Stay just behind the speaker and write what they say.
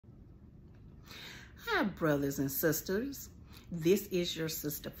Hi, brothers and sisters. This is your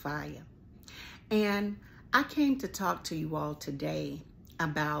sister Fire. And I came to talk to you all today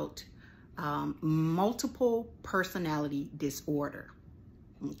about multiple personality disorder.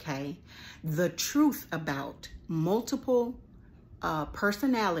 Okay. The truth about multiple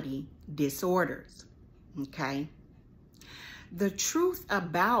personality disorders. Okay. The truth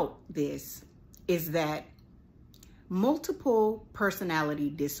about this is that multiple personality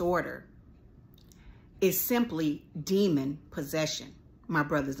disorder is simply demon possession, my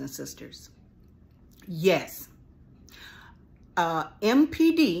brothers and sisters. Yes,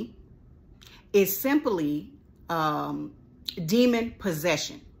 MPD is simply demon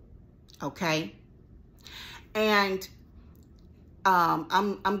possession, okay? And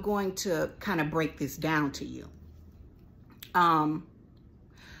I'm going to kind of break this down to you.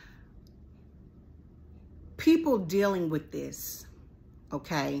 People dealing with this,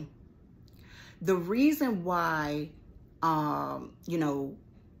 okay? The reason why,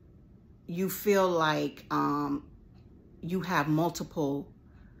 you feel like you have multiple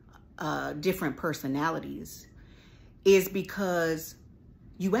different personalities is because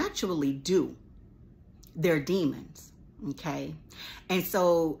you actually do. They're demons, okay? And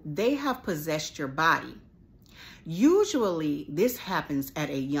so they have possessed your body. Usually this happens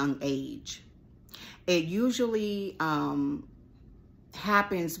at a young age. It usually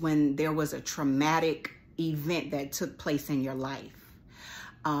happens when there was a traumatic event that took place in your life.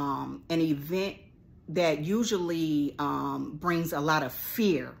 An event that usually brings a lot of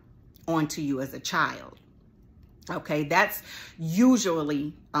fear onto you as a child. Okay, that's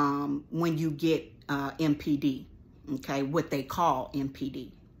usually when you get MPD, okay, what they call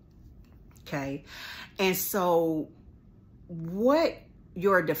MPD. Okay, and so what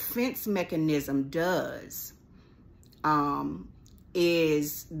your defense mechanism does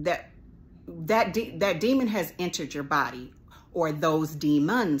is that demon has entered your body, or those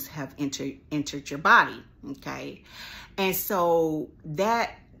demons have entered your body, okay? And so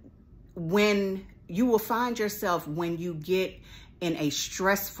that when you will find yourself when you get in a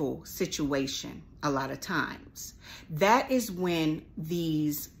stressful situation, a lot of times, that is when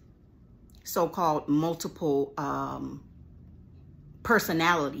these so-called multiple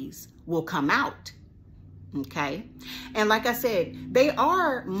personalities will come out. Okay. And like I said, they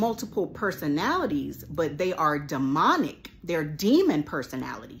are multiple personalities, but they are demonic. They're demon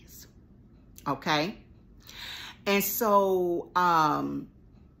personalities. Okay. And so,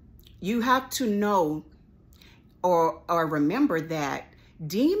 you have to know or remember that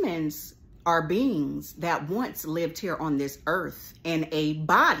demons are beings that once lived here on this earth in a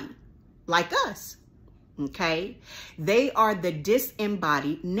body like us. Okay. They are the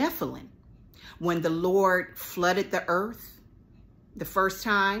disembodied Nephilim. When the Lord flooded the earth the first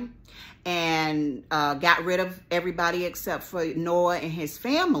time and got rid of everybody except for Noah and his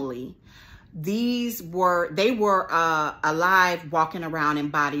family, they were alive, walking around in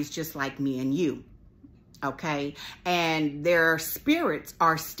bodies just like me and you. Okay. And their spirits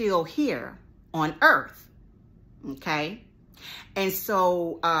are still here on earth. Okay. And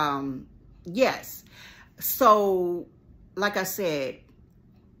so, yes. So, like I said,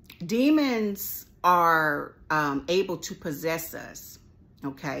 demons are able to possess us,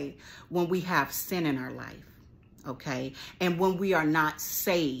 okay, when we have sin in our life, okay, and when we are not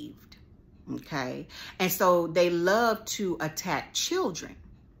saved, okay. And so they love to attack children,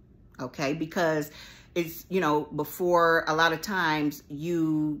 okay, because it's, before a lot of times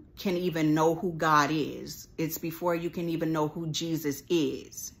you can even know who God is. It's before you can even know who Jesus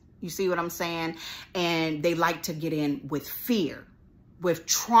is. You see what I'm saying? And they like to get in with fear, with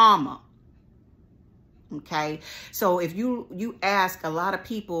trauma. Okay. So if you ask a lot of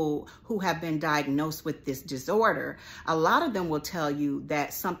people who have been diagnosed with this disorder, a lot of them will tell you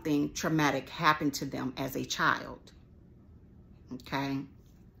that something traumatic happened to them as a child. Okay.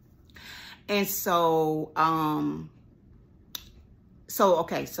 And so,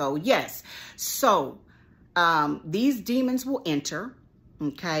 yes. So, these demons will enter.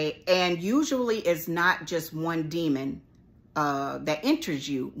 Okay. And usually it's not just one demon that enters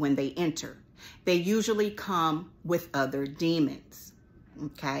you when they enter. They usually come with other demons.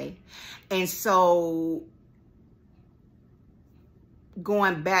 Okay. And so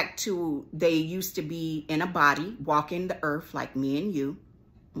going back to, they used to be in a body, walking the earth like me and you.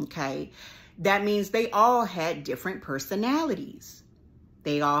 Okay. That means they all had different personalities.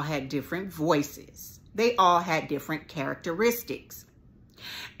 They all had different voices. They all had different characteristics.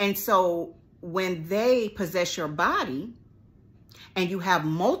 And so when they possess your body, and you have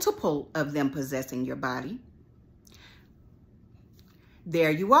multiple of them possessing your body,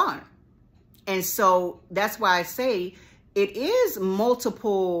 there you are. And so that's why I say it is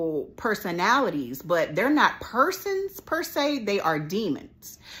multiple personalities, but they're not persons per se. They are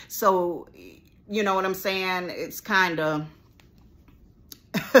demons. So, you know what I'm saying? It's kind of,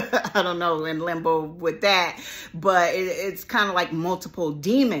 I don't know, in limbo with that, but it's kind of like multiple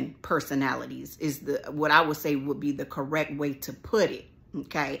demon personalities is what I would say would be the correct way to put it.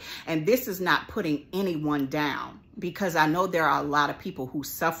 Okay. And this is not putting anyone down, because I know there are a lot of people who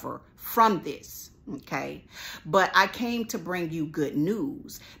suffer from this. Okay. But I came to bring you good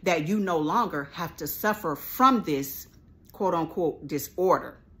news that you no longer have to suffer from this quote unquote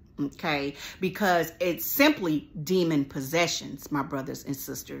disorder. Okay, because it's simply demon possessions, my brothers and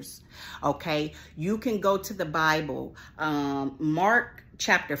sisters. Okay, you can go to the Bible, Mark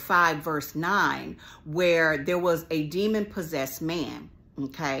chapter 5, verse 9, where there was a demon possessed man.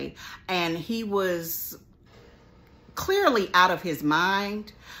 Okay, and he was clearly out of his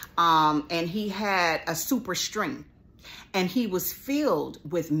mind, and he had a super strength, and he was filled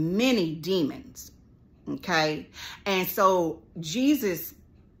with many demons. Okay, and so Jesus,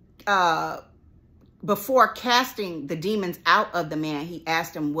 before casting the demons out of the man, he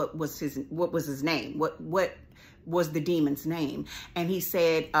asked him what was his name, what was the demon's name, and he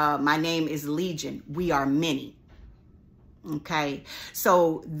said, my name is Legion, we are many. Okay,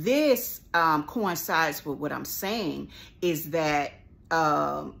 so this coincides with what I'm saying, is that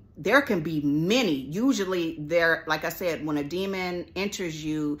there can be many. Usually there, like I said, when a demon enters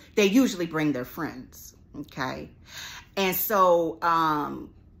you, they usually bring their friends. Okay, and so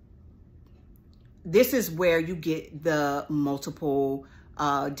this is where you get the multiple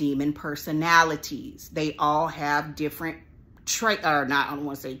demon personalities. They all have different traits, or not, I don't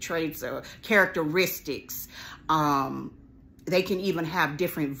want to say traits, or characteristics. They can even have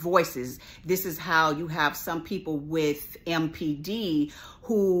different voices. This is how you have some people with MPD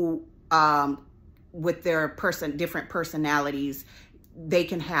who, with their different personalities, they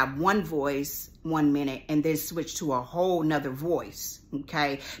can have one voice 1 minute and then switch to a whole nother voice.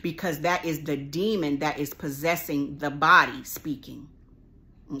 Okay, because that is the demon that is possessing the body speaking.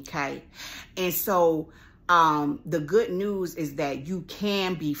 Okay, and so the good news is that you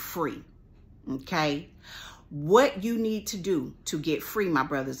can be free. Okay, what you need to do to get free, my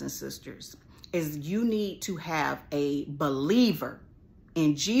brothers and sisters, is you need to have a believer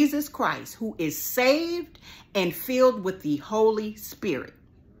in Jesus Christ who is saved and filled with the Holy Spirit.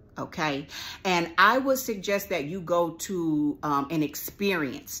 Okay, and I would suggest that you go to an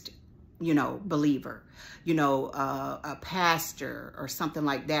experienced, believer, a pastor or something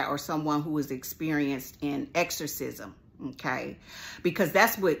like that, or someone who is experienced in exorcism. Okay, because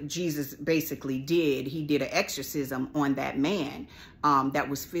that's what Jesus basically did. He did an exorcism on that man that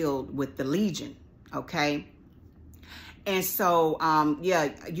was filled with the legion. Okay, and so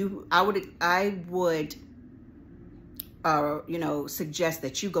yeah, I would suggest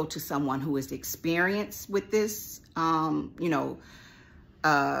that you go to someone who is experienced with this,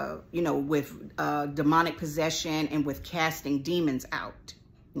 with demonic possession and with casting demons out.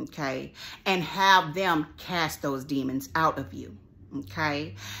 Okay, and have them cast those demons out of you.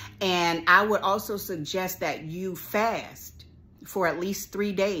 Okay, and I would also suggest that you fast for at least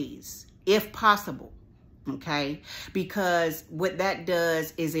 3 days, if possible. Okay, because what that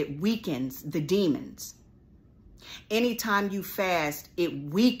does is it weakens the demons. Anytime you fast, it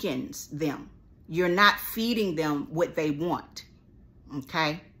weakens them. You're not feeding them what they want.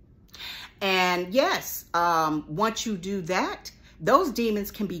 Okay, and yes, once you do that, those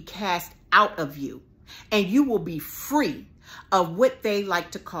demons can be cast out of you, and you will be free of what they like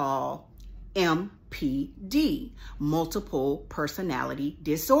to call MPD, multiple personality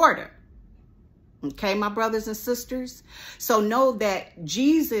disorder. Okay, my brothers and sisters. So know that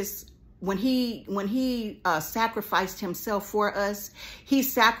Jesus, when he sacrificed himself for us, he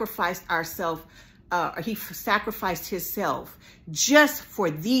sacrificed himself just for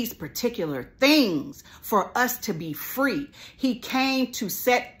these particular things, for us to be free. He came to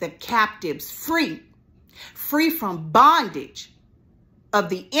set the captives free from bondage of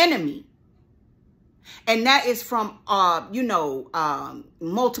the enemy. And that is from,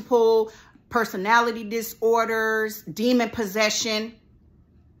 multiple personality disorders, demon possession,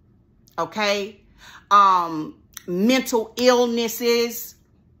 okay, mental illnesses,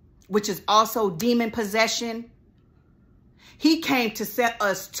 which is also demon possession. He came to set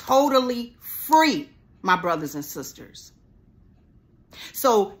us totally free, my brothers and sisters.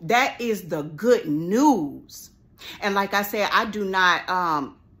 So that is the good news. And like I said, I do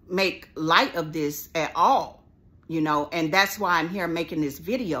not make light of this at all. you know, and that's why I'm here making this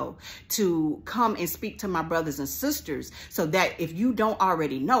video, to come and speak to my brothers and sisters so that if you don't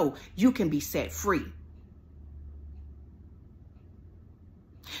already know, you can be set free.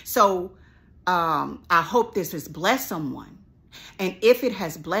 So I hope this has blessed someone. And if it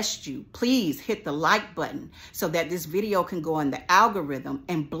has blessed you, please hit the like button so that this video can go in the algorithm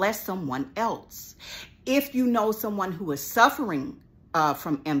and bless someone else. If you know someone who is suffering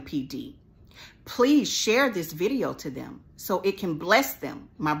from MPD, please share this video to them so it can bless them,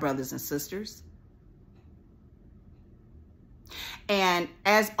 my brothers and sisters. And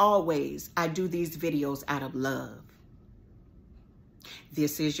as always, I do these videos out of love.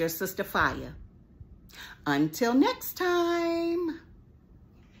 This is your Sister Fire. Until next time.